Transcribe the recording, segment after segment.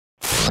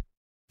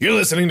You're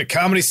listening to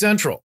Comedy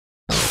Central.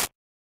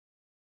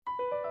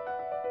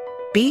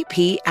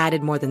 BP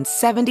added more than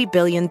 $70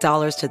 billion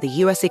to the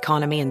U.S.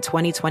 economy in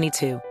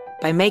 2022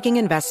 by making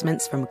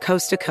investments from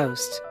coast to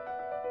coast.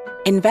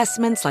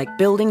 Investments like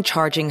building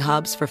charging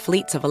hubs for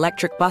fleets of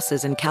electric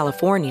buses in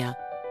California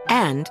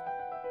and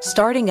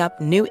starting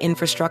up new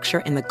infrastructure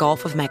in the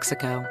Gulf of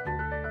Mexico.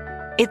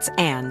 It's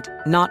and,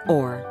 not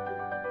or.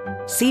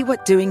 See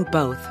what doing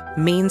both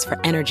means for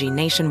energy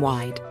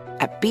nationwide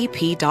at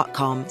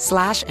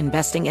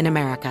bp.com/investing in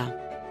America.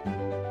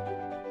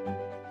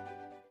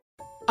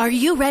 Are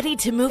you ready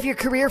to move your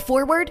career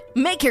forward?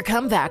 Make your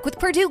comeback with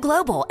Purdue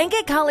Global and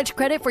get college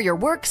credit for your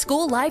work,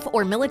 school, life,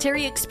 or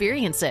military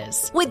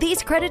experiences. With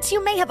these credits,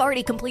 you may have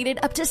already completed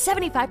up to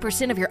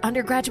 75% of your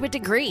undergraduate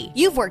degree.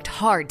 You've worked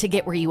hard to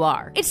get where you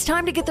are. It's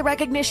time to get the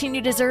recognition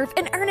you deserve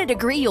and earn a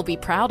degree you'll be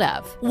proud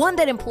of. One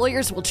that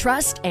employers will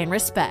trust and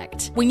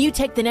respect. When you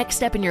take the next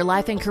step in your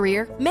life and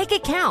career, make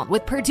it count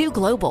with Purdue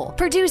Global,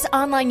 Purdue's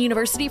online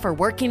university for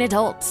working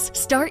adults.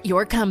 Start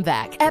your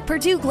comeback at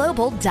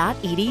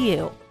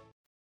purdueglobal.edu.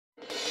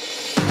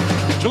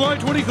 July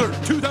 23rd,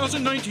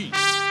 2019.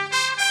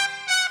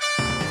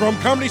 From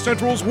Comedy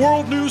Central's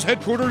World News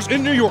headquarters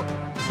in New York,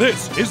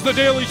 this is The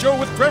Daily Show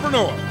with Trevor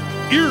Noah,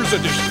 Ears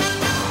Edition.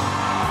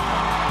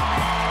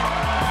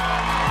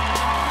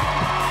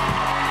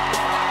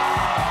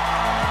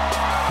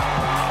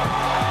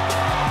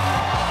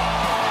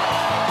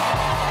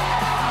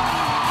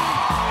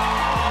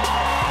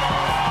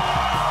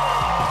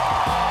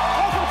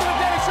 Welcome to The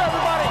Daily Show,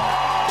 everybody.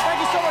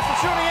 Thank you so much for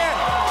tuning in.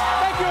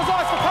 Thank you, as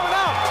always, for coming out.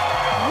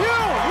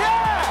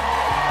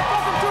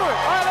 Welcome to it.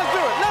 All right,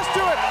 let's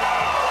do it.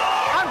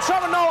 I'm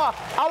Trevor Noah.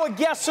 Our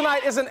guest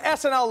tonight is an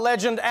SNL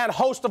legend and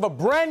host of a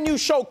brand new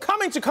show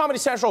coming to Comedy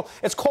Central.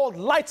 It's called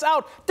Lights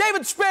Out.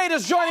 David Spade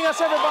is joining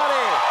us, everybody.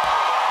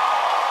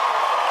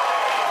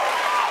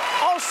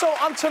 Also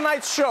on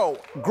tonight's show,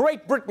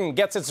 Great Britain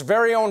gets its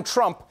very own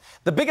Trump,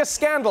 the biggest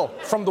scandal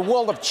from the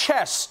world of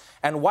chess,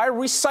 and why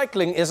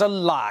recycling is a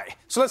lie.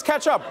 So let's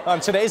catch up on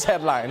today's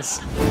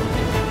headlines.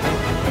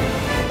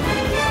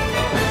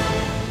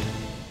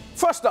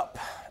 First up,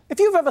 if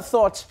you've ever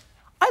thought,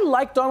 I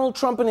like Donald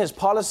Trump and his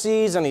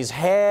policies and his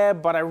hair,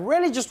 but I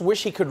really just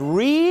wish he could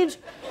read,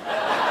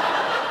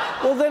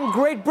 well then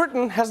Great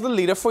Britain has the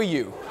leader for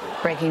you.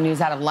 Breaking news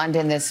out of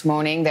London this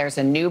morning. There's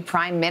a new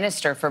prime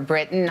minister for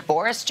Britain.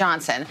 Boris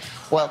Johnson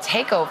will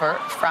take over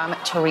from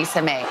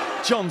Theresa May.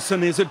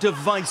 Johnson is a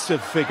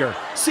divisive figure,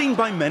 seen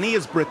by many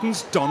as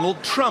Britain's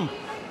Donald Trump.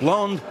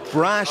 Blonde,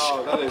 brash,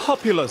 a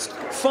populist,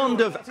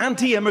 fond of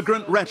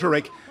anti-immigrant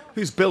rhetoric,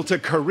 who's built a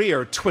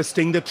career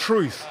twisting the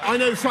truth. I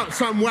know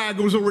Sam Wagg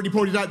has already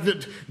pointed out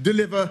that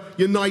deliver,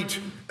 unite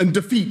and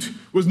defeat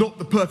was not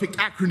the perfect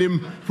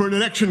acronym for an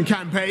election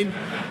campaign,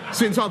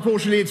 since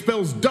unfortunately it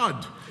spells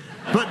dud.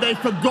 But they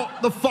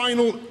forgot the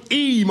final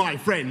E, my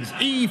friends.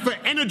 E for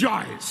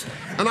energize.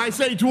 And I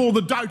say to all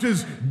the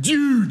doubters,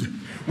 dude,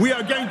 we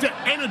are going to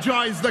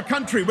energize the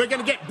country. We're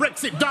going to get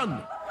Brexit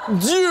done.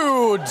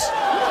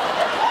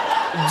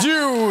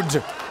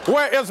 Dude,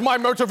 where is my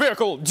motor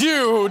vehicle?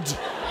 Dude.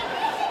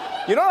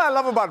 You know what I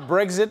love about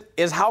Brexit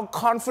is how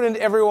confident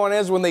everyone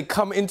is when they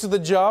come into the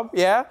job,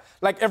 yeah?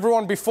 Like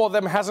everyone before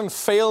them hasn't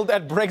failed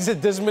at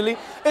Brexit dismally.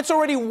 It's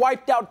already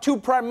wiped out 2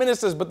 prime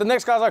ministers, but the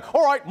next guy's like,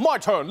 all right, my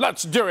turn,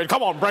 let's do it.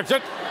 Come on,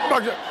 Brexit.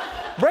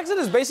 Brexit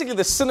is basically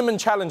the cinnamon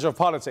challenge of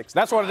politics.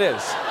 That's what it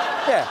is.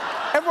 Yeah.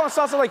 Everyone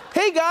starts like,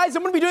 hey guys,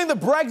 I'm gonna be doing the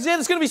Brexit.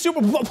 It's gonna be super.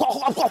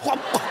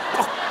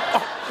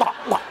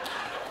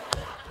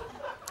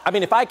 I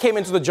mean, if I came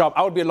into the job,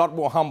 I would be a lot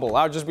more humble.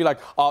 I would just be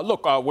like,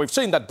 look, we've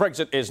seen that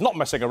Brexit is not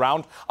messing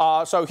around.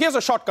 So here's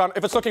a shotgun.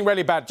 If it's looking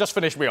really bad, just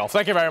finish me off.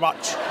 Thank you very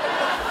much.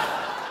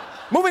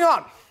 Moving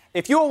on.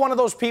 If you were one of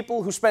those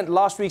people who spent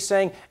last week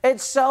saying,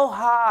 it's so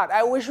hot,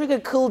 I wish we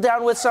could cool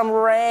down with some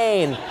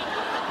rain.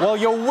 Well,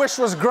 your wish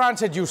was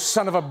granted, you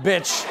son of a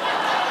bitch.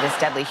 This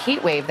deadly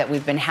heat wave that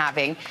we've been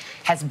having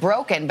has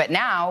broken, but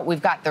now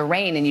we've got the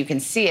rain and you can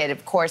see it.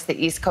 Of course, the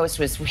East Coast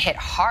was hit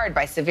hard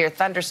by severe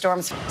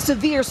thunderstorms.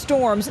 Severe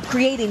storms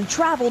creating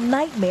travel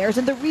nightmares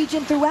in the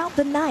region throughout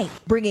the night,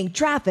 bringing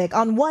traffic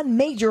on one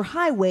major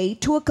highway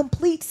to a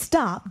complete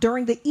stop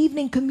during the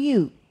evening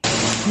commute.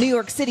 New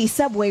York City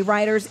subway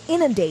riders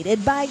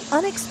inundated by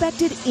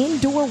unexpected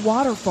indoor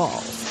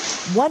waterfalls.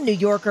 One New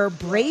Yorker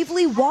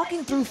bravely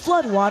walking through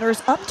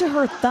floodwaters up to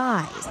her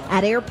thighs.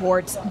 At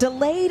airports,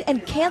 delayed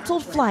and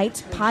canceled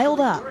flights piled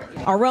up.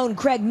 Our own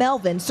Craig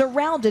Melvin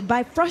surrounded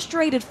by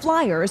frustrated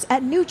flyers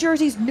at New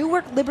Jersey's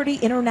Newark Liberty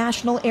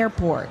International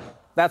Airport.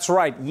 That's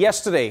right.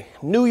 Yesterday,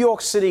 New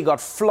York City got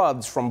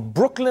floods from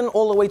Brooklyn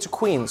all the way to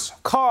Queens.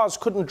 Cars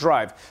couldn't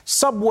drive.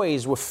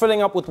 Subways were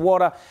filling up with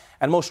water.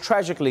 And most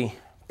tragically,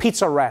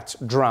 Pizza Rat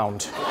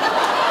drowned.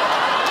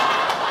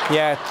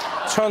 Yeah,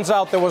 turns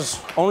out there was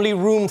only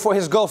room for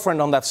his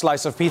girlfriend on that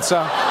slice of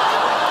pizza.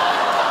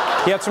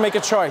 He had to make a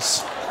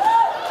choice.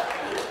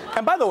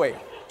 And by the way,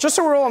 just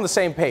so we're all on the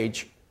same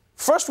page,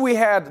 first we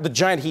had the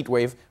giant heat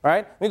wave,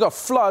 right? We got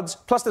floods,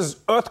 plus there's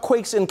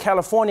earthquakes in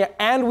California,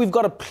 and we've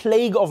got a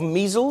plague of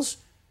measles.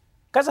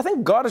 Guys, I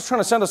think God is trying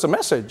to send us a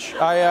message.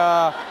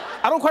 I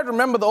don't quite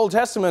remember the Old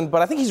Testament,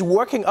 but I think he's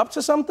working up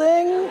to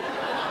something.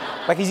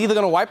 Like he's either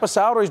going to wipe us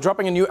out or he's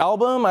dropping a new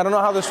album. I don't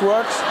know how this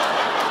works.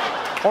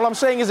 All I'm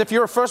saying is if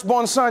you're a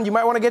firstborn son, you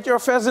might want to get your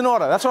affairs in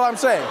order. That's all I'm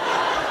saying.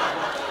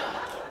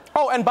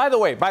 Oh, and by the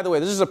way,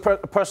 this is a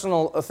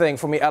personal thing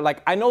for me.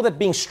 I know that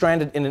being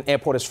stranded in an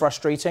airport is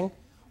frustrating,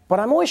 but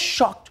I'm always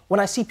shocked when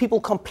I see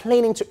people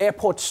complaining to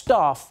airport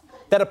staff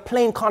that a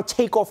plane can't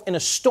take off in a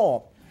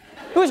storm.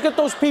 You always get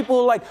those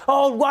people like,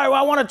 oh, why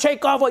I want to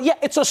take off? Yeah,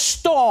 it's a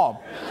storm.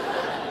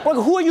 Like,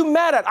 who are you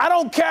mad at? I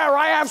don't care.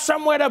 I have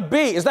somewhere to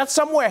be. Is that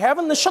somewhere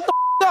heaven? Then shut the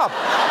up.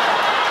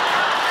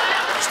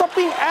 Stop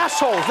being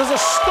assholes. There's a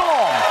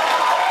storm.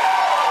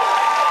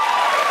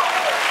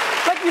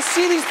 Like, you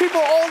see these people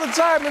all the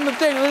time in the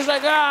thing. It's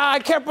like, I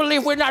can't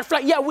believe we're not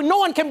flying. Yeah, no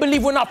one can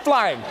believe we're not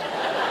flying.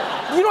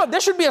 You know what? There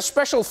should be a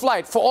special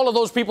flight for all of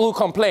those people who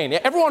complain.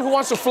 Yeah? Everyone who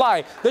wants to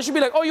fly, they should be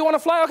like, oh, you want to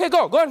fly? Okay,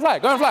 go and fly.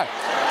 Go and fly.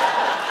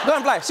 Go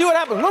and fly. See what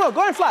happens. No,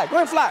 go and fly. Go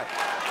and fly.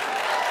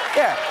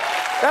 Yeah,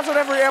 that's what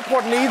every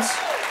airport needs.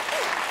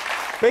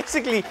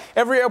 Basically,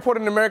 every airport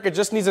in America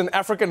just needs an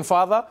African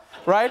father,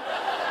 right?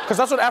 Because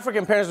that's what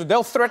African parents do.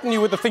 They'll threaten you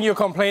with the thing you're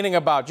complaining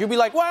about. You'll be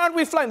like, why aren't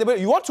we flying? They'll be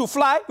like, you want to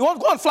fly? Go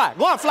and fly.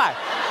 Go and fly.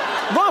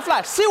 Go and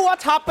fly. See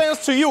what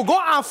happens to you. Go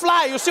and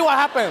fly. You see what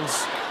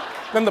happens.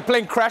 Then the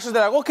plane crashes.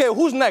 They're like, okay,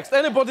 who's next?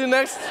 Anybody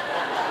next?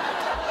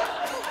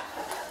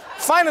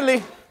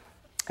 Finally,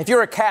 if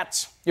you're a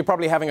cat, you're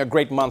probably having a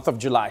great month of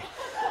July.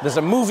 There's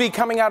a movie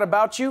coming out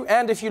about you,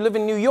 and if you live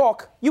in New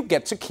York, you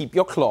get to keep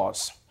your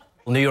claws.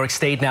 New York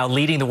State now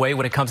leading the way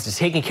when it comes to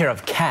taking care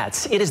of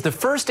cats. It is the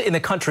first in the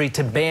country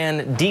to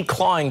ban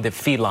declawing the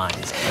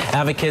felines.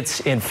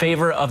 Advocates in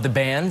favor of the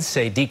ban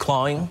say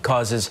declawing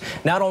causes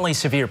not only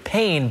severe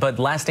pain, but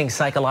lasting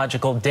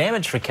psychological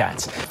damage for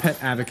cats.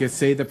 Pet advocates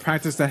say the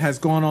practice that has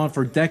gone on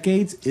for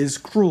decades is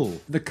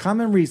cruel. The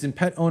common reason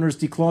pet owners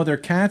declaw their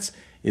cats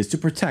is to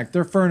protect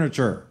their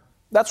furniture.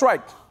 That's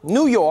right.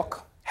 New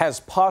York has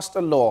passed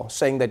a law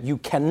saying that you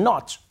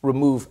cannot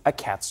remove a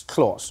cat's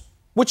claws.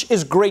 Which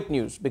is great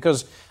news,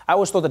 because I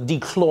always thought that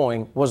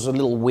declawing was a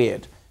little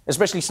weird,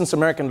 especially since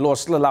American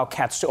laws still allow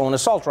cats to own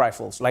assault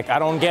rifles. Like, I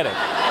don't get it.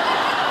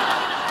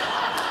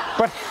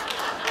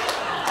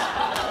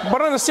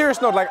 But on a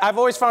serious note, I've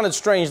always found it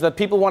strange that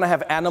people want to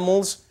have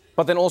animals,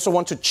 but then also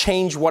want to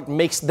change what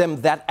makes them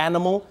that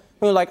animal.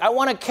 You're like, I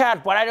want a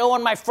cat, but I don't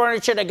want my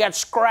furniture to get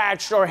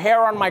scratched or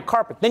hair on my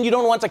carpet. Then you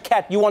don't want a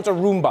cat, you want a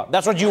Roomba.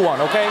 That's what you want,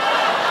 okay?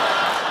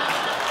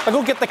 I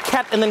go get the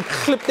cat and then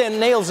clip their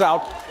nails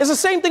out. It's the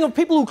same thing with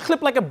people who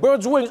clip like a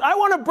bird's wings. I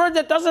want a bird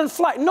that doesn't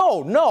fly.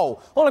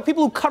 No. Or like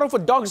people who cut off a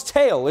dog's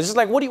tail. It's just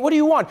like, what do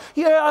you want?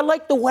 Yeah, I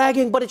like the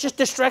wagging, but it just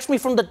distracts me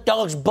from the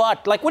dog's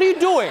butt. Like, what are you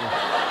doing?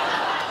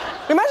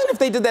 Imagine if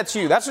they did that to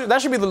you. That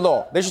should be the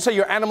law. They should say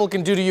your animal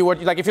can do to you what,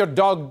 like if your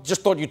dog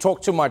just thought you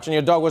talked too much and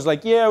your dog was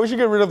like, yeah, we should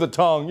get rid of the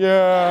tongue.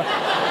 Yeah.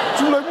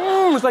 So you're like,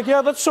 it's like,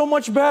 yeah, that's so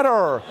much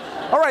better.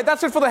 All right,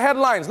 that's it for the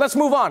headlines. Let's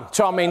move on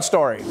to our main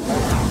story.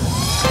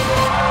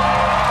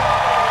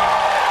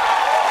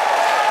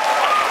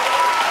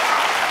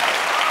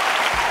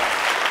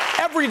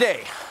 Every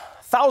day,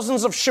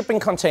 thousands of shipping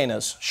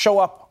containers show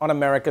up on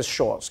America's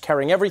shores,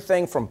 carrying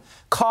everything from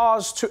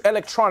cars to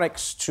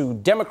electronics to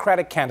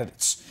Democratic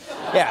candidates.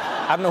 Yeah,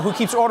 I don't know who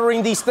keeps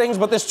ordering these things,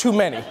 but there's too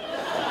many.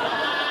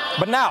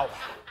 But now,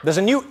 there's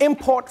a new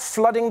import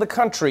flooding the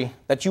country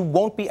that you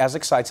won't be as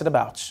excited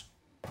about.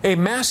 A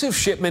massive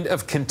shipment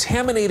of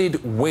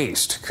contaminated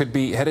waste could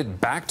be headed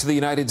back to the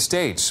United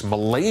States.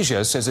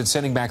 Malaysia says it's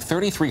sending back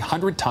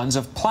 3,300 tons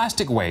of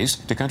plastic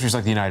waste to countries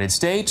like the United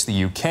States,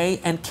 the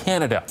UK, and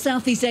Canada.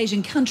 Southeast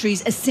Asian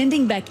countries are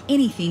sending back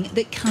anything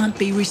that can't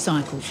be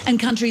recycled. And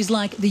countries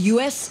like the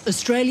US,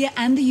 Australia,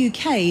 and the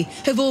UK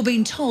have all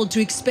been told to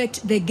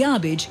expect their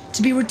garbage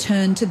to be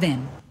returned to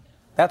them.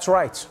 That's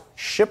right.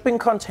 Shipping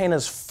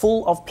containers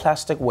full of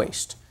plastic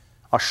waste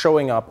are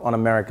showing up on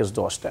America's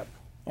doorstep.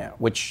 Yeah,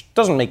 which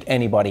doesn't make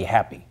anybody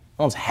happy.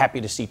 No one's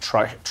happy to see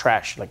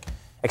trash,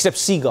 except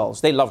seagulls.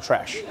 They love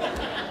trash.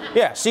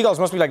 Yeah, seagulls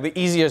must be like the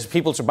easiest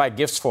people to buy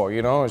gifts for,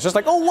 you know? It's just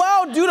like, oh,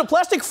 wow, dude, a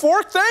plastic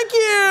fork? Thank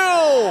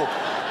you!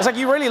 It's like,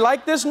 you really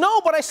like this?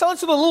 No, but I sell it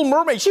to the Little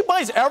Mermaid. She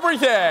buys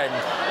everything.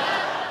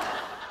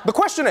 The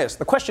question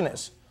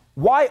is,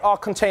 why are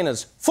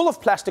containers full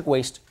of plastic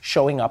waste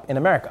showing up in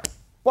America?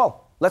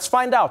 Well, let's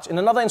find out in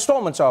another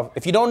installment of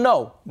If You Don't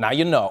Know, Now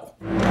You Know.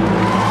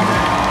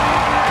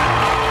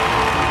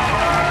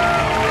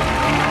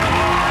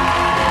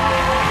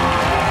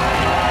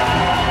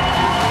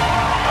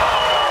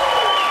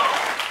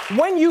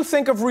 When you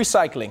think of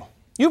recycling,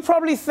 you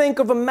probably think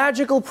of a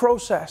magical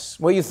process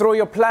where you throw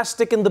your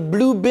plastic in the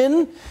blue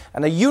bin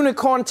and a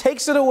unicorn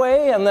takes it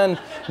away, and then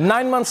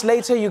 9 months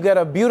later you get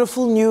a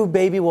beautiful new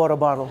baby water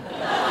bottle.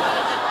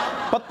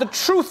 But the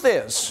truth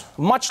is,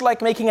 much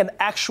like making an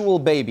actual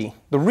baby,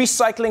 the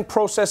recycling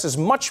process is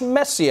much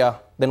messier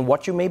than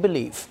what you may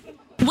believe.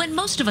 When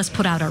most of us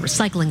put out our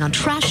recycling on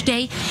trash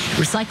day,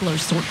 recyclers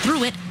sort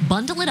through it,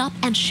 bundle it up,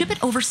 and ship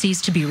it overseas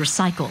to be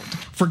recycled.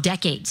 For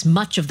decades,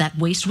 much of that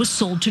waste was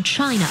sold to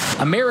China.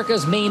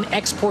 America's main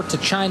export to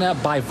China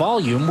by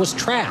volume was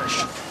trash.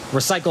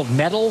 Recycled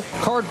metal,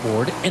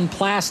 cardboard, and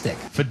plastic.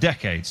 For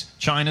decades,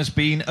 China's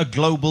been a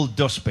global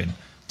dustbin,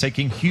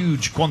 taking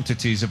huge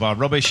quantities of our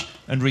rubbish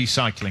and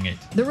recycling it.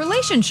 The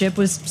relationship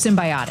was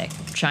symbiotic.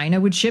 China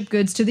would ship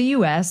goods to the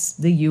U.S.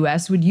 The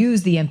U.S. would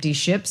use the empty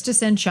ships to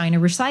send China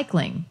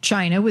recycling.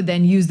 China would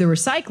then use the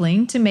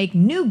recycling to make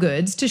new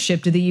goods to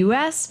ship to the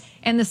U.S.,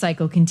 and the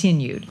cycle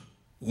continued.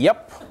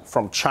 Yep,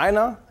 from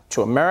China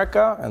to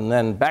America, and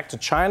then back to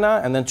China,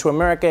 and then to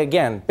America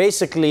again.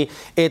 Basically,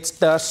 it's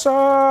the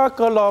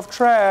circle of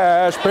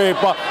trash.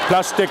 Paper,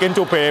 plastic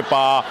into paper.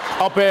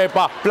 A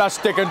paper,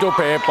 plastic into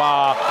paper.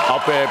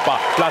 A paper,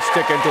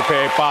 plastic into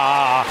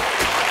paper.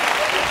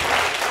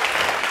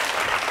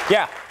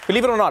 Yeah,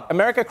 believe it or not,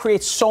 America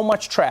creates so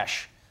much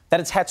trash that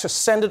it's had to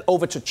send it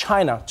over to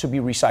China to be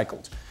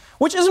recycled.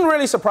 Which isn't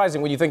really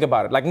surprising when you think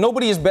about it. Like,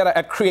 nobody is better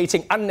at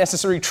creating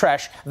unnecessary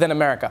trash than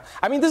America.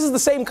 I mean, this is the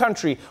same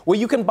country where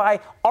you can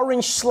buy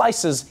orange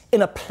slices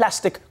in a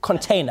plastic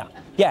container.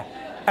 Yeah,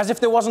 as if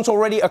there wasn't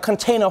already a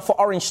container for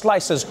orange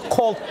slices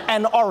called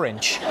an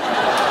orange.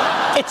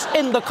 It's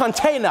in the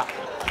container.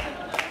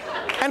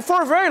 And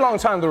for a very long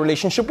time, the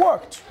relationship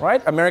worked,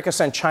 right? America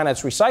sent China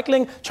its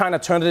recycling. China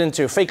turned it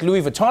into fake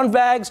Louis Vuitton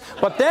bags.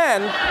 But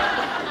then,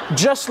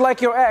 just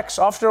like your ex,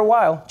 after a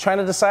while,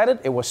 China decided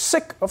it was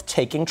sick of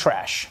taking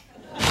trash.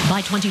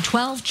 By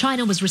 2012,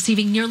 China was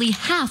receiving nearly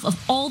half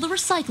of all the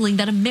recycling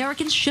that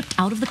Americans shipped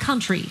out of the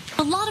country.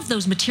 A lot of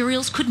those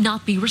materials could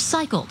not be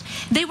recycled.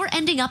 They were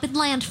ending up in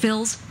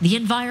landfills, the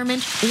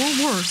environment,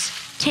 or worse,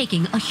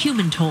 taking a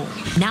human toll.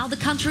 Now the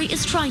country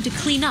is trying to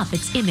clean up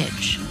its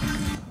image.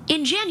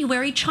 In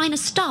January, China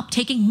stopped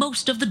taking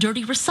most of the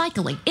dirty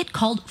recycling it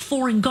called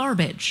foreign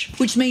garbage.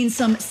 Which means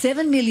some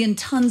 7 million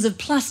tons of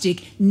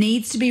plastic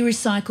needs to be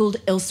recycled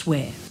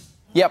elsewhere.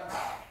 Yep.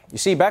 You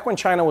see, back when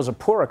China was a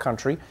poorer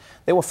country,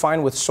 they were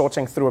fine with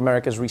sorting through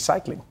America's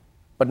recycling.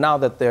 But now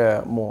that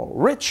they're more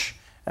rich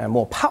and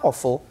more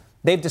powerful,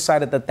 they've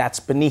decided that that's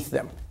beneath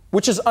them,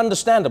 which is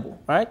understandable,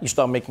 right? You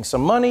start making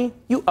some money,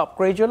 you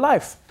upgrade your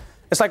life.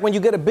 It's like when you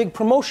get a big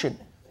promotion.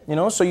 You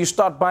know, so you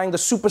start buying the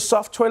super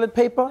soft toilet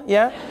paper,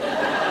 yeah?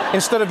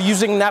 Instead of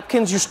using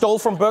napkins you stole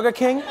from Burger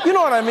King. You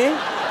know what I mean?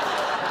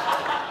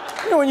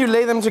 You know, when you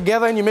lay them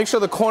together and you make sure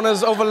the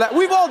corners overlap.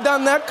 We've all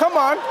done that, come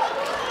on.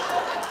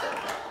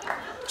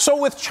 So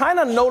with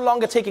China no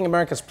longer taking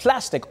America's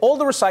plastic, all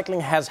the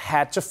recycling has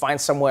had to find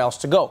somewhere else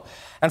to go.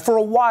 And for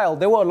a while,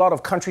 there were a lot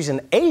of countries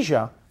in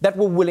Asia that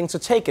were willing to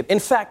take it. In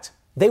fact,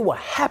 they were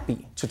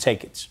happy to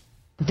take it.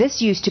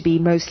 This used to be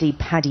mostly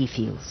paddy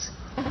fields.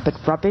 But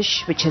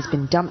rubbish, which has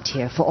been dumped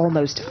here for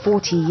almost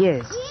 40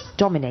 years,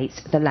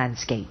 dominates the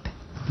landscape.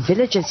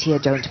 Villagers here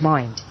don't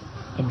mind.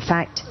 In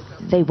fact,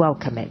 they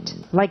welcome it.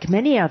 Like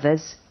many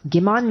others,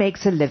 Giman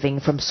makes a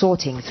living from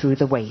sorting through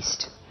the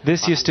waste.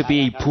 This used to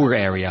be a poor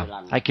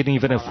area. I couldn't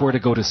even afford to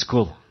go to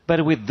school.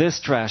 But with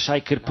this trash, I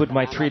could put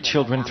my 3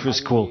 children through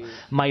school.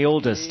 My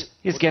oldest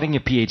is getting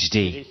a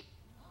PhD.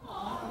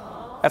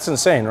 That's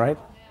insane, right?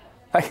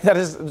 Like, that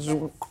is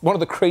one of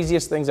the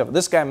craziest things ever.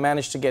 This guy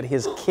managed to get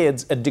his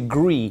kids a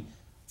degree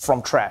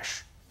from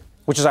trash,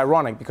 which is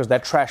ironic because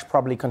that trash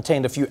probably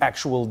contained a few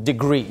actual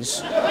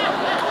degrees.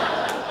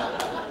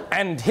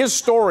 And his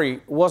story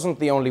wasn't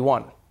the only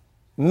one.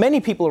 Many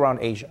people around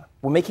Asia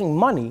were making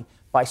money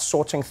by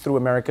sorting through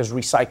America's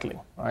recycling,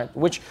 right?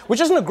 Which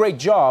isn't a great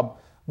job,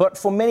 but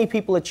for many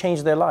people it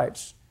changed their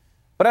lives.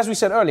 But as we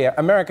said earlier,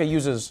 America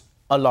uses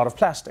a lot of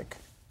plastic.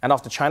 And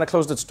after China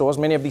closed its doors,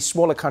 many of these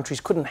smaller countries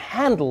couldn't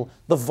handle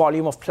the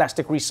volume of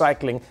plastic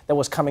recycling that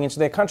was coming into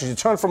their countries. It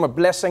turned from a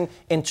blessing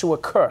into a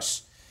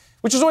curse,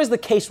 which is always the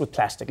case with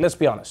plastic, let's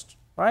be honest,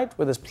 right?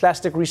 Whether it's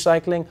plastic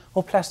recycling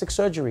or plastic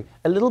surgery,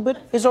 a little bit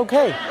is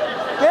okay.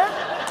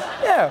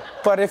 Yeah,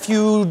 but if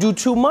you do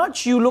too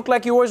much, you look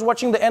like you're always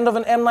watching the end of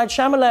an M. Night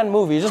Shyamalan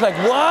movie. You're just like,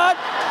 what?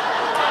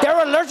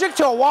 They're allergic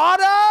to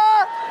water?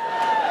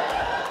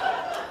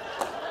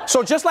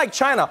 So just like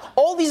China,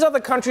 all these other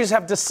countries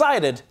have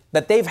decided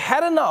that they've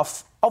had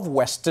enough of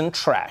Western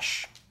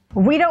trash.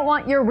 We don't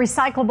want your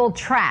recyclable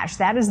trash.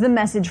 That is the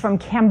message from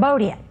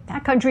Cambodia.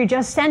 That country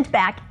just sent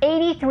back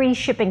 83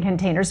 shipping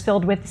containers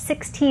filled with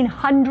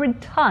 1,600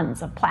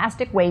 tons of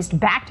plastic waste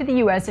back to the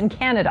U.S. and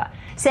Canada,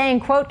 saying,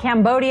 quote,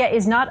 Cambodia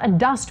is not a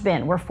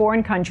dustbin where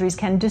foreign countries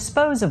can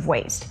dispose of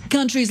waste.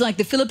 Countries like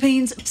the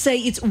Philippines say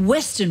it's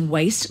Western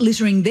waste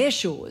littering their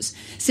shores,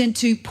 sent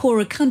to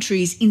poorer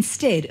countries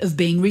instead of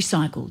being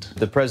recycled.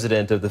 The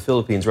president of the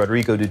Philippines,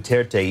 Rodrigo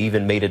Duterte,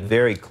 even made it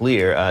very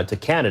clear to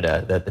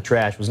Canada that the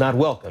trash was not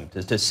welcome,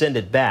 to send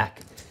it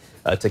back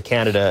to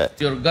Canada.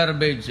 Your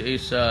garbage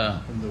is on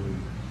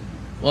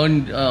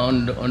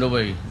the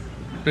way.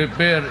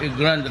 Prepare a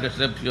grand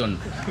reception.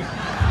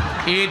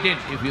 Eat it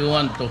if you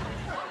want to.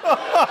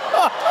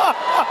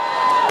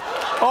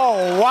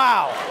 Oh,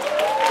 wow.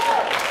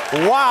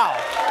 Wow.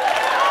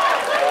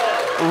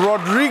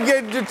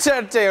 Rodrigo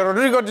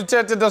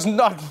Duterte does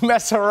not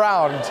mess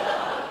around.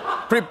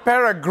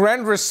 Prepare a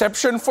grand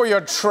reception for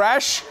your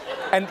trash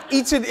and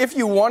eat it if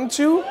you want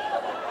to?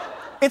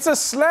 It's a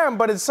slam,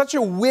 but it's such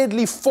a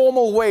weirdly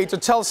formal way to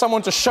tell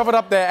someone to shove it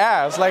up their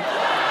ass.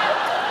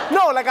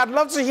 I'd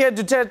love to hear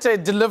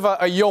Duterte deliver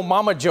a yo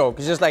mama joke.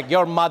 It's just like,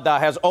 your mother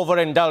has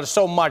overindulged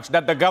so much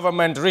that the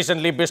government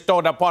recently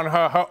bestowed upon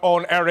her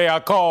own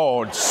area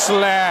code.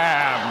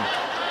 Slam.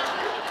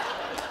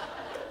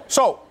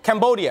 So,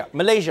 Cambodia,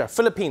 Malaysia,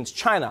 Philippines,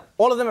 China,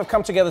 all of them have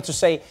come together to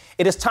say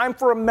it is time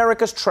for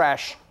America's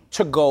trash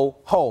to go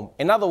home.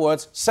 In other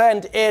words,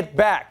 send it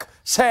back.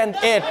 Send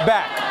it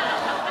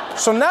back.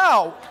 So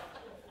now,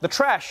 the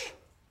trash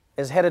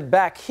is headed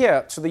back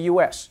here to the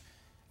U.S.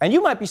 And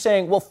you might be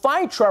saying, well,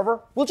 fine, Trevor,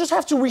 we'll just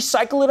have to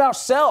recycle it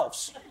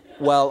ourselves.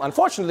 Well,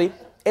 unfortunately,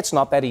 it's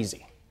not that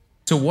easy.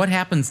 So what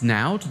happens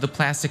now to the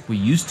plastic we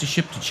used to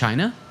ship to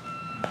China?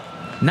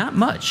 Not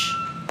much.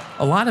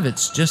 A lot of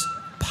it's just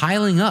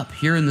piling up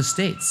here in the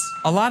States.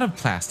 A lot of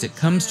plastic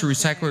comes to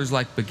recyclers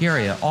like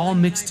Bulgaria all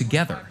mixed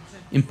together.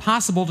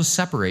 Impossible to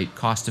separate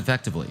cost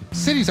effectively.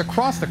 Cities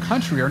across the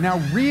country are now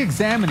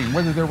re-examining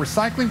whether their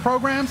recycling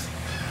programs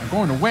are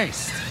going to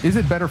waste. Is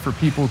it better for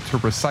people to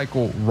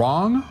recycle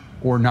wrong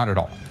or not at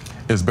all?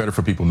 It's better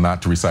for people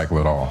not to recycle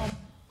at all.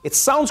 It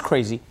sounds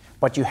crazy,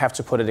 but you have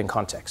to put it in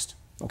context.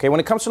 Okay, when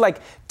it comes to like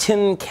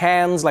tin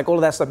cans, like all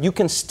of that stuff, you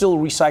can still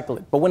recycle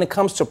it. But when it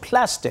comes to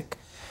plastic,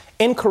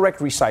 incorrect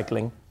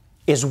recycling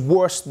is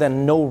worse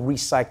than no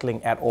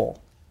recycling at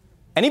all.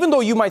 And even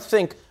though you might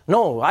think,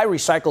 no, I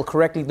recycle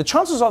correctly, the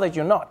chances are that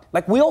you're not.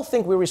 Like, we all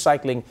think we're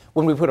recycling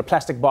when we put a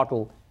plastic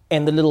bottle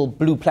in the little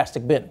blue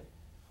plastic bin.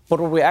 But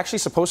what we're actually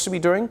supposed to be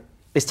doing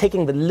is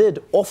taking the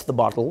lid off the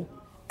bottle,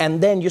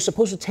 and then you're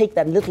supposed to take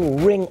that little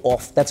ring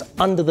off that's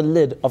under the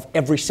lid of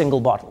every single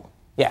bottle.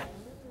 Yeah.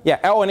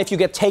 Oh, and if you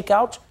get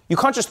takeout, you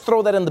can't just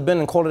throw that in the bin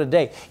and call it a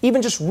day.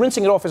 Even just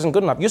rinsing it off isn't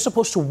good enough. You're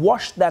supposed to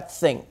wash that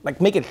thing,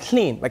 like make it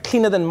clean, like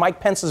cleaner than Mike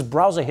Pence's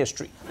browser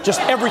history. Just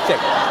everything.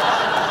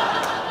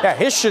 Yeah,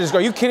 his shit is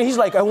going. You kidding? He's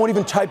like, I won't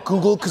even type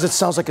Google because it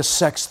sounds like a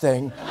sex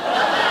thing.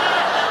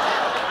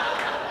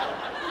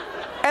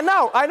 And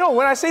now, I know,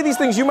 when I say these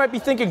things, you might be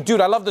thinking,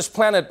 dude, I love this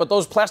planet, but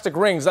those plastic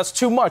rings, that's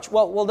too much.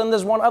 Well, then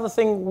there's one other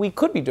thing we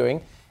could be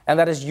doing, and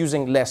that is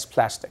using less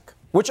plastic.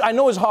 Which I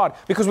know is hard,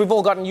 because we've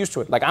all gotten used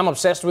to it. Like, I'm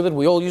obsessed with it,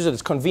 we all use it,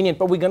 it's convenient,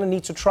 but we're gonna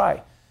need to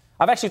try.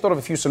 I've actually thought of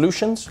a few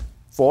solutions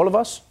for all of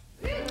us.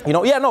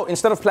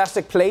 Instead of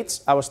plastic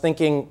plates, I was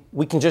thinking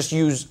we can just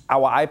use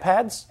our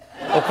iPads,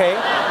 okay?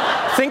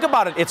 Think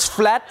about it, it's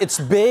flat, it's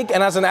big,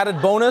 and as an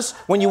added bonus,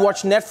 when you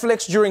watch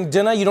Netflix during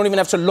dinner, you don't even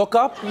have to look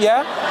up,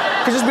 yeah?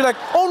 You can just be like,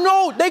 oh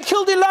no, they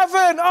killed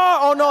 11!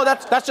 Oh no,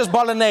 that's just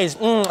bolognese.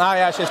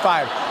 Yeah, she's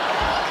fired.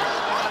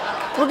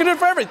 We can do it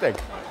for everything.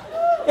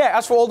 Yeah,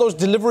 as for all those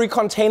delivery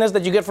containers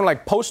that you get from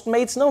like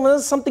Postmates, no,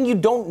 that's something you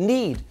don't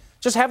need.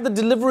 Just have the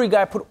delivery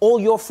guy put all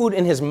your food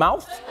in his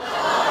mouth,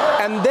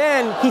 and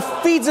then he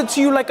feeds it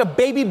to you like a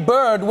baby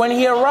bird when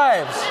he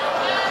arrives.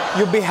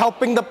 You'll be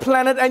helping the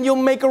planet and you'll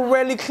make a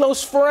really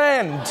close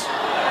friend.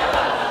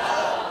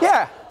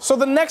 Yeah, so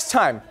the next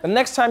time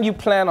you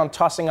plan on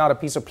tossing out a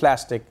piece of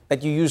plastic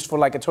that you used for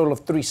like a total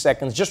of 3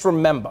 seconds, just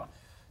remember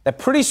that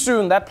pretty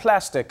soon that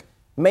plastic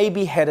may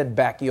be headed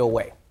back your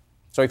way.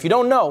 So if you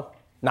don't know,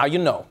 now you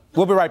know.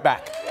 We'll be right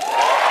back.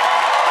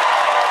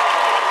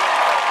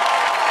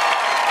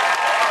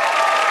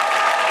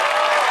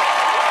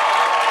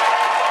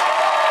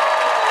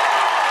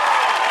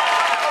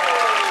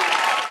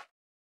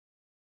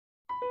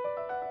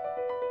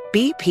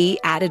 BP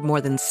added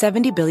more than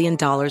 $70 billion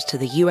to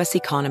the U.S.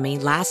 economy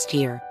last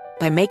year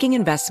by making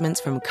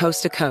investments from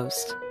coast to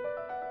coast.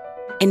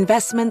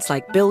 Investments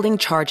like building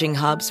charging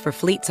hubs for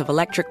fleets of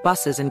electric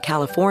buses in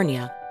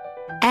California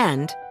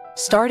and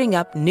starting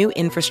up new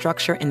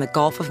infrastructure in the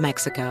Gulf of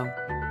Mexico.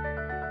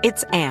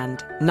 It's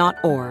and, not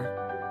or.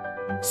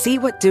 See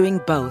what doing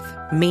both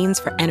means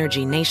for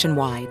energy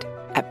nationwide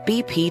at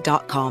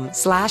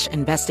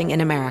bp.com/investing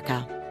in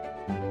America.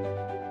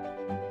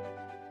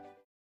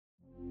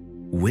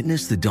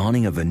 Witness the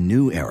dawning of a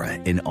new era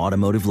in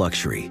automotive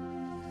luxury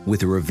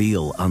with a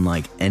reveal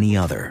unlike any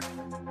other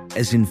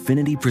as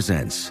Infiniti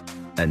presents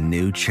a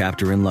new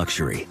chapter in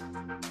luxury,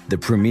 the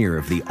premiere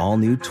of the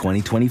all-new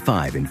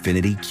 2025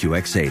 Infiniti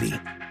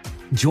QX80.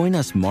 Join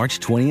us March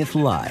 20th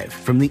live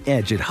from the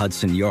Edge at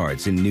Hudson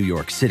Yards in New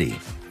York City,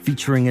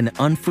 featuring an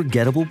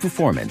unforgettable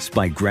performance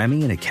by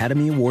Grammy and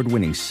Academy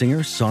Award-winning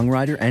singer,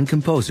 songwriter, and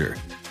composer,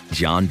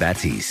 Jon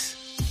Batiste.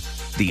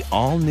 The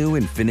all-new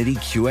Infiniti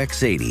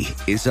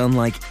QX80 is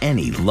unlike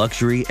any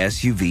luxury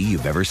SUV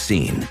you've ever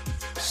seen.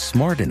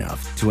 Smart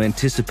enough to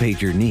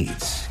anticipate your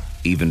needs,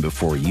 even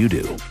before you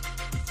do.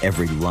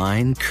 Every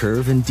line,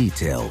 curve, and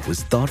detail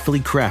was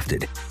thoughtfully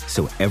crafted,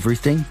 so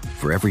everything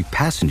for every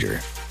passenger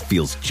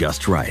feels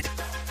just right.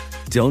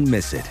 Don't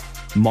miss it.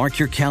 Mark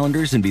your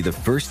calendars and be the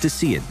first to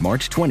see it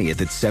March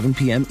 20th at 7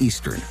 p.m.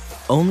 Eastern,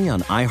 only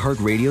on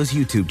iHeartRadio's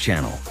YouTube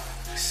channel.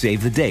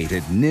 Save the date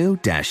at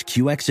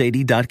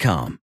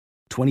new-QX80.com.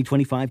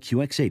 2025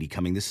 QX80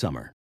 coming this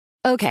summer.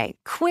 Okay,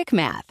 quick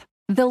math.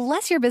 The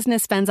less your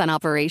business spends on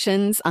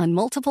operations, on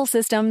multiple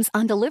systems,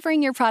 on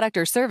delivering your product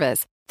or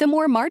service, the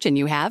more margin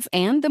you have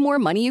and the more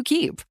money you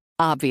keep.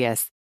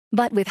 Obvious.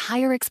 But with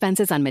higher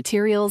expenses on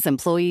materials,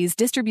 employees,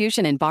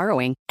 distribution, and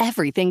borrowing,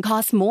 everything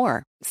costs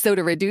more. So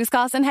to reduce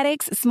costs and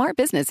headaches, smart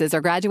businesses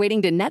are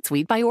graduating to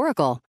NetSuite by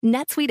Oracle.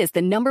 NetSuite is the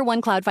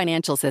 #1 cloud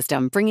financial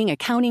system, bringing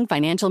accounting,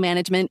 financial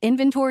management,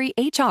 inventory,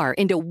 HR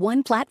into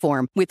one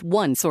platform with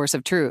one source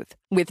of truth.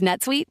 With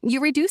NetSuite, you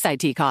reduce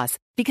IT costs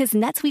because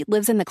NetSuite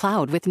lives in the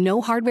cloud with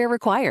no hardware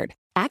required,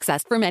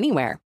 accessed from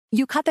anywhere.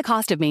 You cut the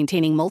cost of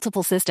maintaining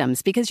multiple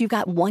systems because you've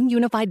got one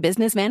unified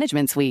business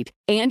management suite.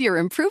 And you're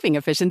improving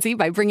efficiency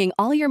by bringing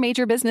all your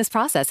major business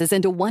processes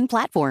into one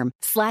platform,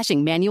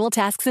 slashing manual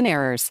tasks and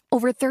errors.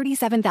 Over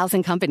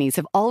 37,000 companies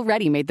have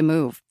already made the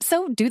move.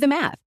 So do the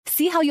math.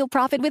 See how you'll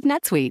profit with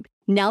NetSuite.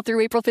 Now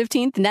through April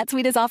 15th,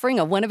 NetSuite is offering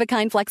a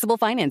one-of-a-kind flexible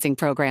financing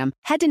program.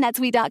 Head to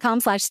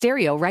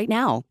netsuite.com/stereo right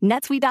now.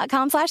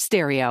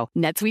 netsuite.com/stereo.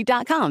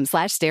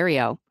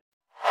 netsuite.com/stereo.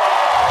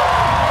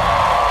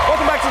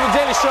 Welcome back to The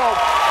Daily Show.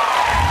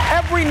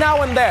 Every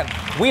now and then,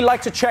 we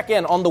like to check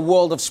in on the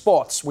world of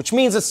sports, which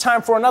means it's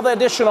time for another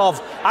edition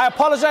of I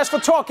Apologize for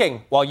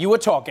Talking While You Were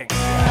Talking.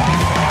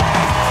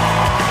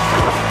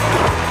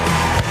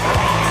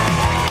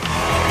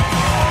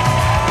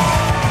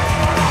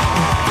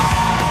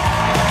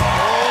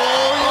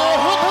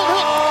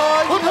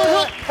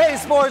 Hey,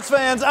 sports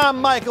fans,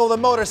 I'm Michael the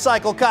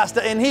Motorcycle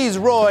Costa, and he's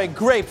Roy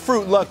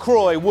Grapefruit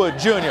LaCroix Wood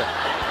Jr.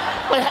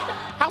 Wait,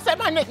 how's that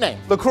my nickname?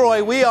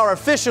 LaCroix, we are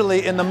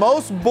officially in the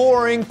most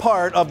boring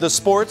part of the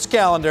sports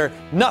calendar.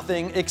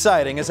 Nothing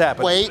exciting has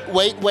happened. Wait.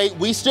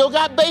 We still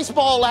got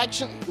baseball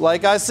action.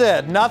 Like I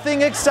said,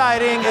 nothing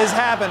exciting is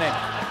happening.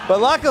 But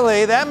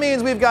luckily, that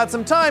means we've got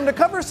some time to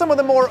cover some of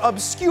the more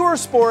obscure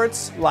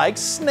sports like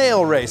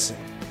snail racing.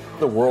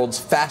 The world's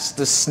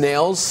fastest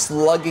snails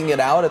slugging it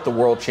out at the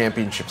World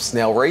Championship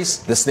Snail Race.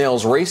 The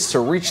snails race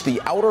to reach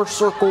the outer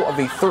circle of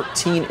a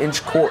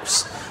 13-inch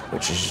course,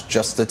 which is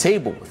just a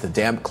table with a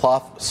damp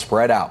cloth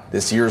spread out.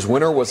 This year's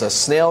winner was a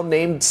snail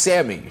named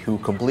Sammy, who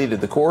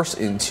completed the course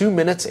in 2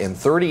 minutes and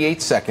 38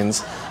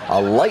 seconds,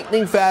 a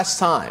lightning-fast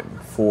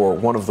time for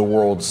one of the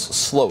world's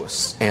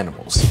slowest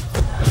animals.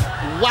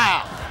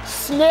 Wow.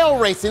 Snail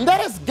racing, that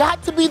has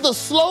got to be the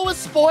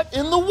slowest sport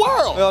in the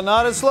world. Well,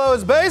 not as slow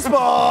as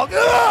baseball.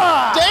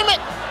 Damn it!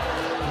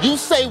 You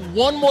say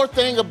one more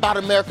thing about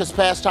America's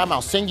pastime,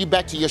 I'll send you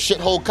back to your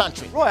shithole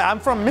country. Roy, I'm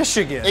from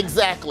Michigan.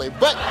 Exactly.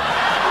 But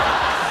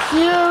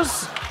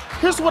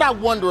here's what I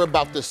wonder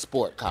about this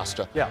sport,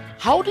 Costa. Yeah.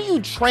 How do you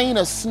train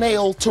a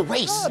snail to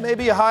race?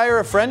 Maybe you hire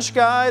a French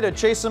guy to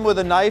chase him with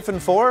a knife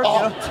and fork.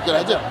 Oh, that's a good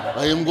idea.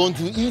 I am going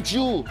to eat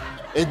you,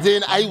 and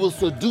then I will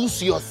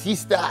seduce your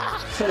sister.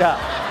 Yeah.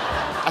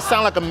 I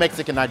sound like a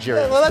Mexican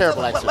Nigerian. Well,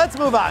 Terrible accent. Let's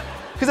move on.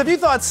 Because if you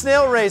thought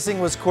snail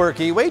racing was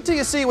quirky, wait till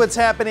you see what's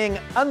happening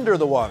under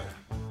the water.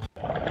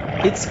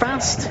 It's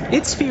fast,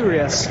 it's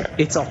furious,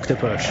 it's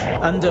octopus.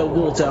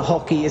 Underwater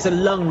hockey is a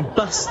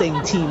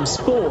lung-busting team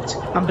sport,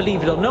 and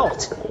believe it or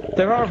not,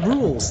 there are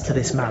rules to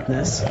this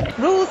madness.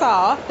 Rules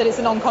are that it's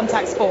a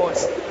non-contact sport,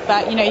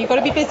 but you've got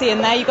to be busy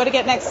in there, you've got to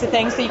get next to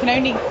things, so you can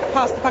only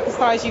pass the puck as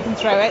far as you can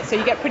throw it, so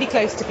you get pretty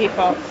close to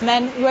people. And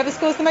then whoever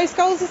scores the most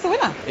goals is the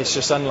winner. It's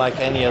just unlike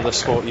any other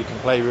sport you can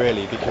play,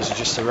 really, because you're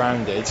just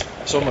surrounded.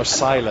 It's almost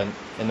silent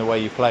in the way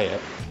you play it.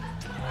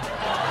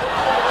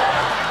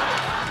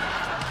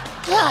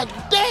 God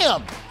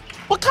damn!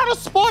 What kind of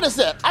sport is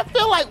that? I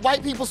feel like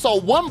white people saw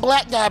one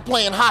black guy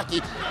playing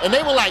hockey, and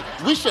they were like,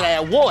 we should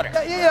add water.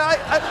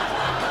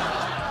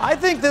 I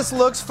think this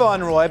looks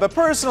fun, Roy, but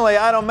personally,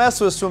 I don't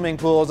mess with swimming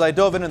pools. I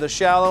dove into the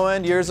shallow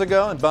end years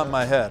ago and bumped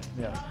my head.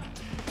 Yeah.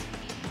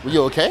 Were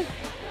you okay?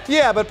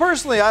 Yeah, but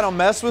personally, I don't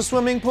mess with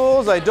swimming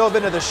pools. I dove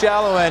into the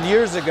shallow end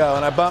years ago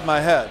and I bumped my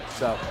head,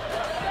 so. All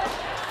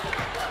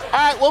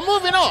right, well,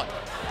 moving on.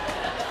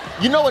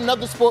 You know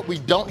another sport we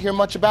don't hear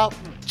much about?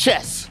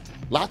 Chess.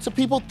 Lots of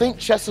people think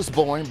chess is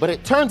boring, but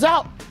it turns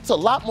out it's a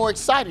lot more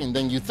exciting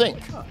than you think.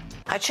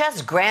 A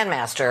chess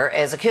grandmaster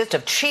is accused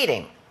of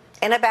cheating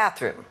in a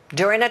bathroom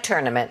during a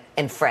tournament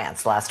in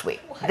France last week.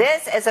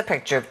 This is a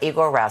picture of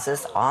Igor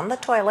Rassis on the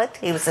toilet.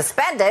 He was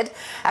suspended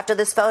after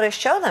this photo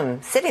showed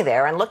him sitting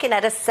there and looking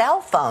at a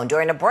cell phone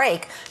during a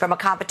break from a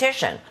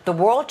competition. The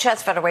World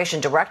Chess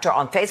Federation director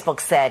on Facebook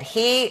said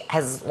he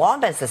has long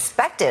been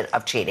suspected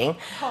of cheating.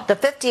 The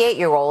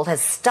 58-year-old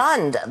has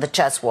stunned the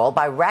chess world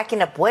by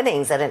racking up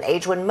winnings at an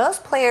age when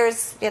most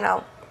players,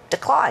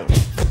 decline.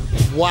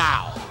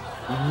 Wow.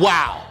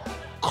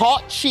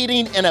 Caught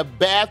cheating in a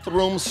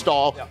bathroom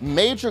stall. Yeah.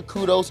 Major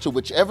kudos to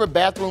whichever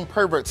bathroom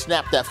pervert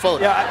snapped that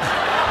photo. Yeah,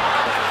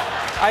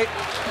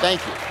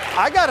 Thank you.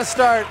 I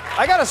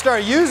gotta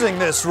start using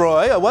this,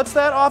 Roy. What's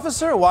that,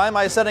 officer? Why am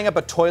I setting up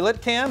a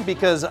toilet cam?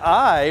 Because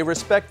I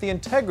respect the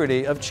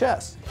integrity of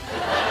chess.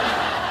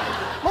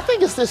 My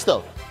thing is this,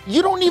 though.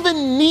 You don't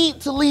even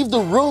need to leave the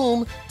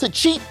room to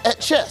cheat at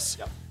chess.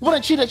 Yep. You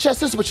want to cheat at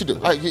chess? This is what you do.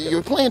 All right,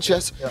 you're playing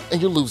chess,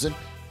 and you're losing,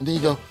 and then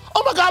you go,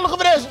 oh my God, look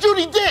over there, it's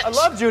Judi Dench. I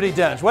love Judi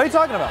Dench. What are you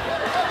talking about?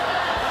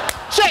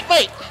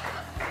 Checkmate.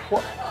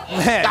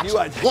 Man,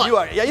 Gotcha. you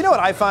are. Yeah, you know what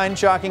I find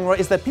shocking, Roy,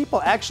 is that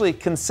people actually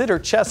consider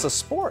chess a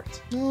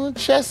sport.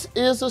 Chess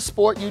is a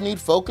sport. You need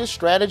focus,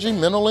 strategy,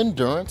 mental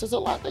endurance. There's a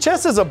lot.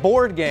 Chess is a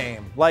board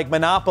game, like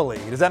Monopoly.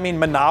 Does that mean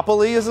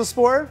Monopoly is a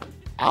sport?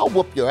 I'll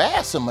whoop your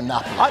ass in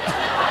Monopoly.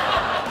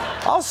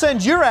 I'll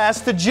send your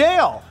ass to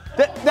jail.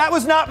 That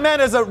was not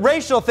meant as a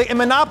racial thing. In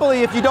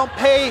Monopoly, if you don't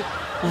pay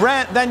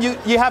rent, then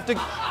you have to.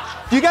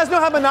 Do you guys know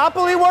how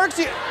Monopoly works?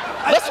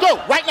 Let's go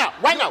right now.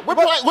 We're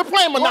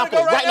playing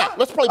Monopoly right now.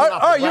 Let's play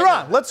Monopoly. All right, you're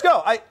on. Let's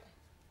go.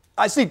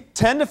 I see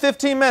 10 to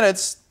 15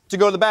 minutes to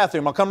go to the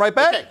bathroom. I'll come right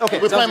back. Okay.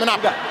 We're playing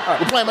Monopoly.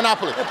 Right. We're playing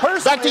Monopoly.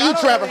 Personally, Back to you,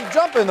 Trevor. I don't really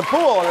jump in the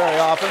pool very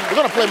often. We're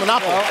gonna play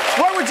Monopoly.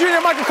 Roy with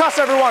Jr., Michael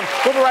Costa, everyone.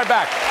 We'll be right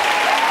back.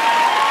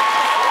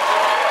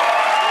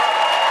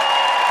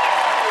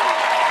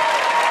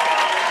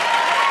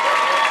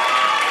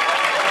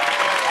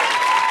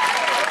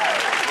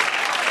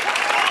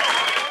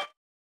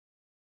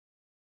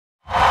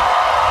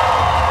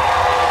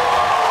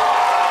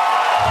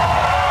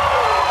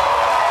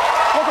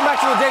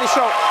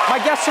 My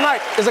guest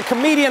tonight is a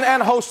comedian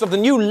and host of the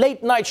new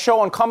late night show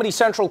on Comedy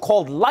Central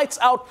called Lights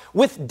Out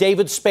with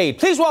David Spade.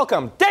 Please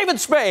welcome David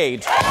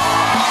Spade. Yes.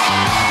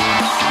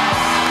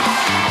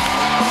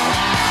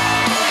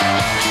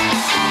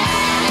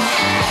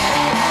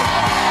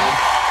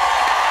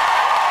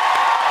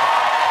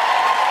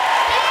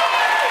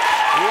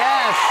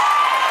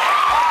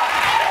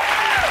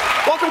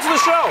 Welcome to the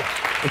show.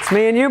 It's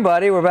me and you,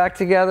 buddy. We're back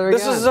together again.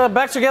 This is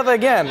back together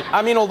again.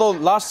 I mean, although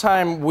last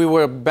time we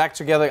were back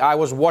together, I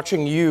was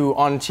watching you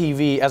on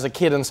TV as a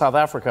kid in South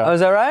Africa. Oh, is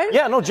that right?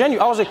 Yeah, no,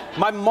 genuine. I was like,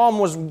 my mom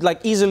was like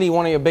easily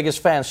one of your biggest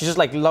fans. She just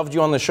like loved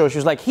you on the show. She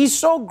was like, he's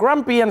so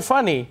grumpy and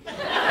funny.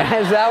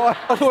 Is that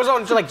what? It was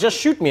on, like, just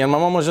shoot me. And my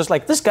mom was just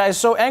like, this guy is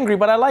so angry,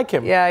 but I like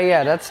him.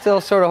 Yeah, that still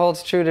sort of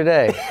holds true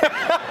today.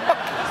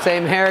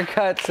 Same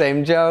haircut,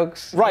 same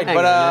jokes. Right,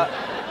 but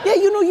yeah,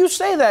 you know, you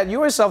say that.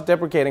 You are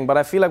self-deprecating, but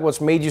I feel like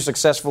what's made you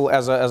successful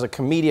as a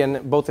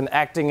comedian, both in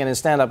acting and in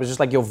stand-up, is just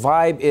like your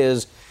vibe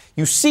is,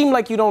 you seem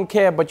like you don't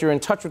care, but you're in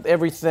touch with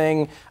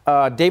everything.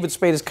 David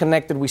Spade is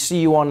connected. We see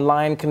you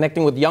online,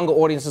 connecting with younger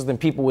audiences than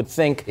people would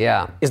think.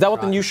 Yeah. Is that what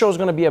the new show is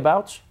going to be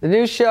about? The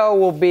new show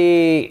will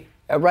be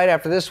right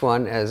after this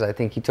one, as I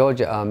think he told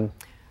you,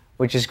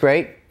 which is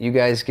great. You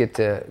guys get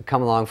to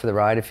come along for the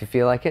ride if you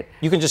feel like it.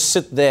 You can just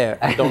sit there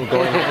and don't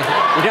go anywhere.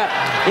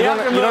 you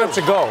don't have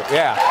to go,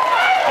 yeah.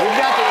 We've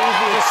got the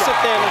easiest just sit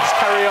there and just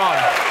carry on.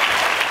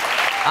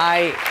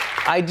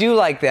 I do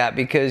like that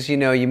because, you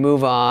know, you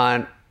move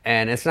on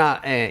and it's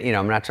not, you know,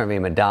 I'm not trying to be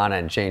Madonna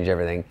and change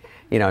everything.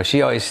 You know,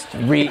 she always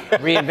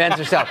reinvents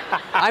herself.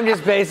 I'm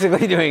just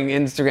basically doing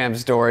Instagram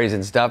stories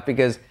and stuff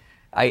because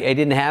I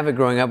didn't have it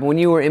growing up. When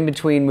you were in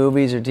between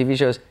movies or TV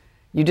shows,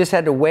 you just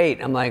had to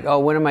wait. I'm like, oh,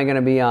 when am I going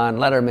to be on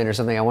Letterman or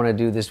something? I want to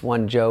do this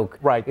one joke.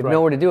 Right, You have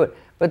nowhere to do it.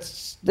 But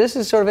this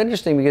is sort of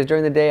interesting because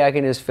during the day I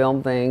can just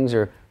film things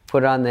or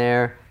put it on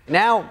there.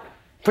 Now,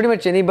 pretty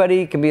much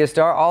anybody can be a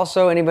star.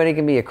 Also, anybody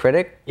can be a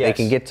critic. Yes. They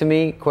can get to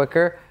me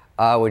quicker,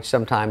 which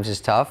sometimes is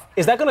tough.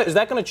 Is that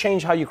gonna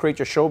change how you create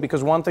your show?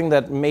 Because one thing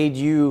that made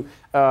you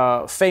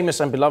famous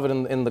and beloved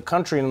in the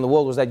country and in the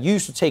world was that you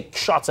used to take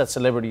shots at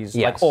celebrities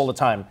like all the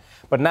time.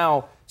 But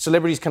now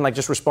celebrities can like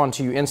just respond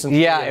to you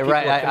instantly. Yeah,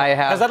 right. I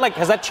have.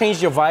 Has that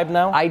changed your vibe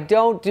now? I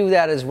don't do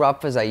that as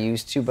rough as I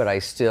used to, but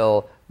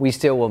we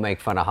still will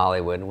make fun of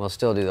Hollywood and we'll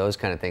still do those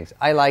kind of things.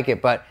 I like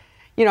it, but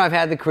you know, I've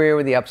had the career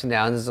with the ups and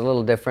downs. It's a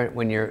little different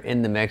when you're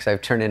in the mix. I've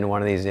turned into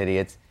one of these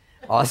idiots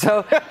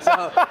also.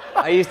 So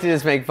I used to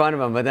just make fun of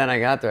them, but then I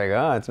got there, I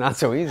go, oh, it's not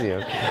so easy.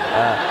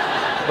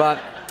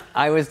 But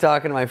I was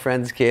talking to my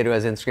friend's kid who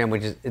has Instagram,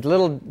 which is a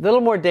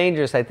little more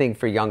dangerous, I think,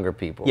 for younger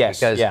people. Yes,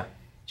 because yeah.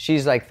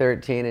 She's like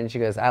 13, and she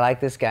goes, I like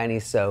this guy, and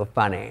he's so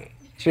funny.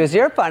 She goes,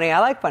 you're funny. I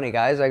like funny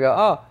guys. I go,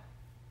 oh,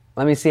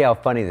 let me see how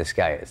funny this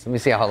guy is. Let me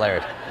see how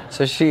hilarious.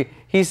 So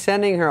he's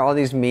sending her all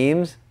these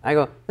memes. I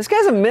go, this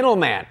guy's a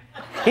middleman.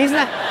 He's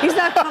not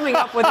coming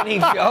up with any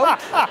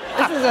jokes.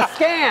 This is a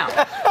scam.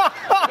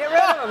 Get rid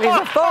of him.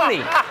 He's a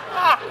phony.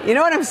 You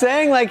know what I'm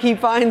saying? Like, he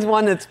finds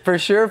one that's for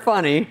sure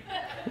funny,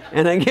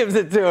 and then gives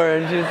it to her,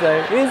 and she's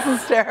like, he's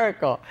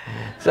hysterical.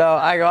 So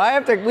I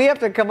go, we have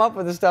to come up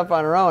with the stuff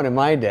on our own in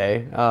my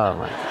day. Oh,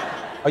 my.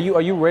 Are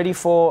you ready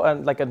for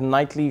like a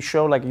nightly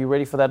show? Like, are you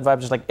ready for that vibe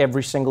just like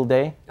every single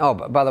day? Oh,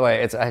 by the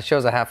way, it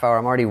show's a half hour.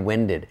 I'm already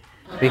winded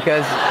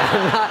because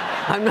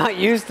I'm not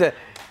used to.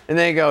 And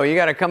they go, you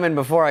got to come in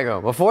before. I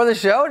go, before the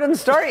show? It doesn't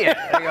start yet.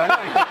 They go,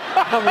 no, you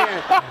come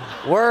here,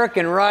 work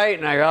and write.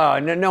 And I go,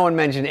 oh, no one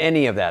mentioned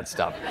any of that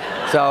stuff.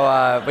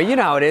 So, but you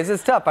know how it is.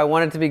 It's tough. I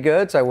want it to be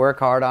good, so I work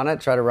hard on it,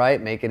 try to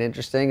write, make it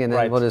interesting, and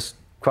then we'll just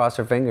cross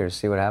our fingers,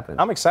 see what happens.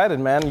 I'm excited,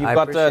 man. You've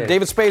got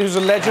David Spade, who's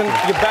a legend.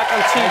 You're back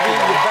on TV.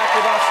 You're back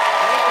with us.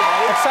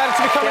 Excited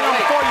to be coming on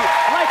before you.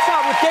 Lights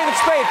Out with David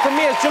Spade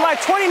premieres July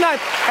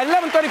 29th at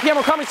 11:30 p.m.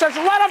 on Comedy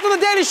Central, right after The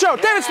Daily Show.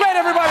 David Spade,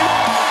 everybody.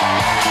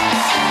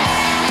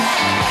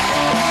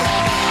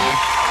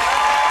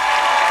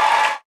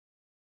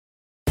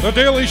 The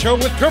Daily Show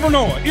with Trevor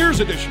Noah, Ears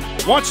Edition.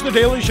 Watch The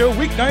Daily Show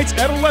weeknights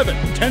at 11,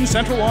 10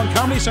 Central on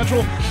Comedy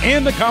Central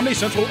and the Comedy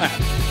Central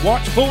app.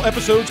 Watch full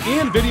episodes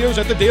and videos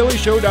at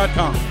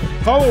thedailyshow.com.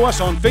 Follow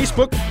us on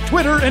Facebook,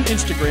 Twitter, and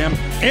Instagram,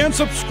 and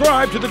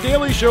subscribe to The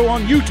Daily Show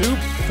on YouTube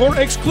for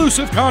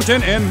exclusive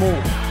content and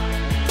more.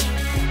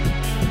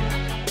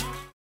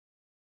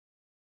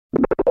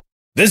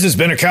 This has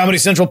been a Comedy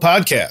Central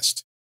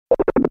podcast.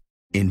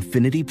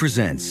 Infiniti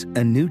presents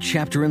a new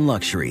chapter in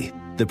luxury,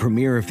 the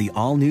premiere of the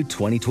all-new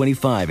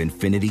 2025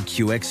 Infiniti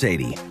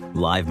QX80,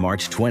 live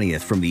March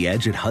 20th from the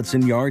Edge at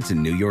Hudson Yards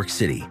in New York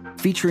City,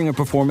 featuring a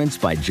performance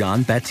by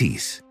John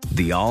Batiste.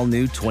 The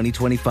all-new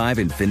 2025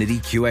 Infiniti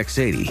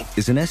QX80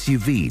 is an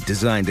SUV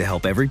designed to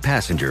help every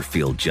passenger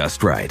feel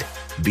just right.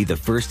 Be the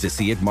first to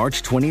see it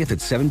March 20th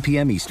at 7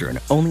 p.m. Eastern,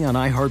 only on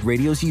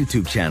iHeartRadio's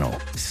YouTube channel.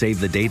 Save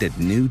the date at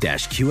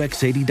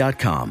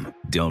new-QX80.com.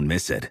 Don't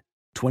miss it.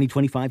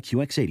 2025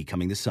 QX80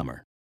 coming this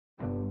summer.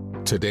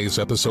 Today's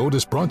episode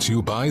is brought to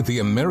you by the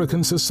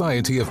American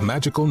Society of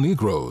Magical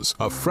Negroes,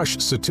 a fresh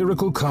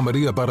satirical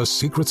comedy about a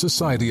secret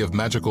society of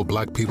magical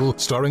black people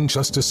starring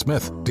Justice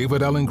Smith,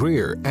 David Allen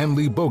Greer, Ann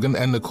Lee Bogan,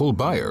 and Nicole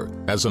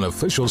Byer. As an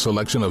official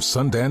selection of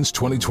Sundance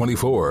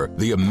 2024,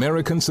 the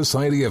American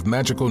Society of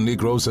Magical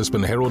Negroes has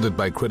been heralded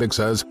by critics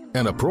as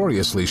an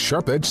uproariously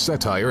sharp-edged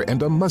satire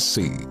and a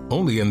must-see.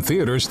 Only in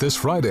theaters this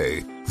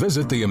Friday.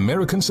 Visit the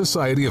American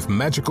Society of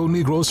Magical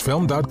Negroes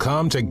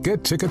film.com to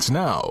get tickets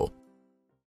now.